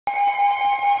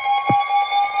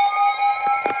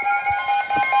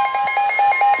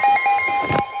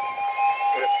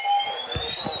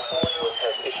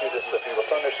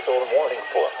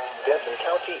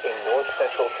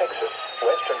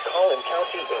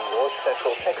north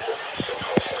central Texas.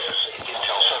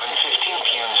 Until 7:15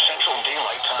 p.m. Central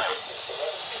Daylight Time.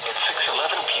 At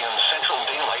 6:11 p.m. Central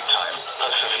Daylight Time, a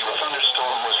severe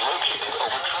thunderstorm was located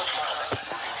over Trophy.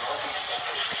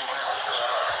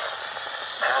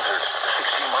 Hazard,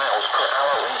 60 miles per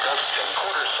hour wind gusts and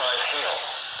quarter-size hail.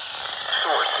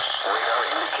 Source, radar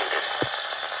indicated.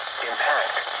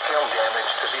 Impact, hail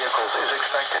damage to vehicles is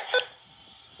expected.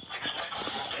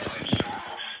 Damage to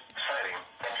roofs, siding,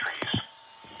 and trees.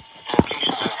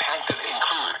 Locations impacted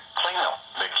include Plano,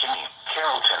 McKinney,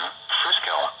 Carrollton,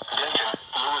 Frisco, Denton,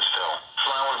 Louisville,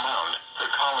 Flower Mound, The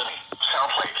Colony,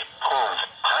 South Lake, Corinth,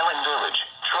 Highland Village,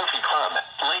 Trophy Club,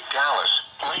 Lake Dallas,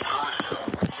 Lake Louisville,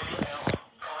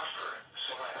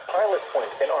 Pilot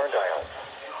Point in Argyle.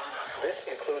 This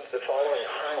includes the following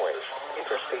highways: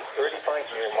 Interstate 35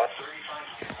 near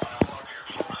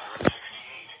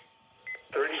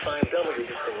 35W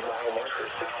between mile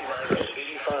markers 69 and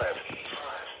 85.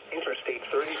 Interstate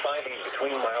 35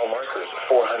 between mile markers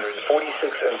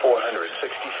 446 and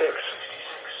 466.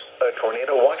 A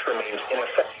tornado watch remains in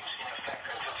effect.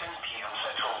 10 p.m.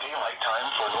 Central Daylight Time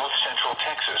for North Central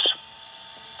Texas.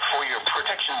 For your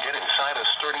protection, get inside a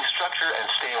sturdy structure and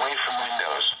stay away from wind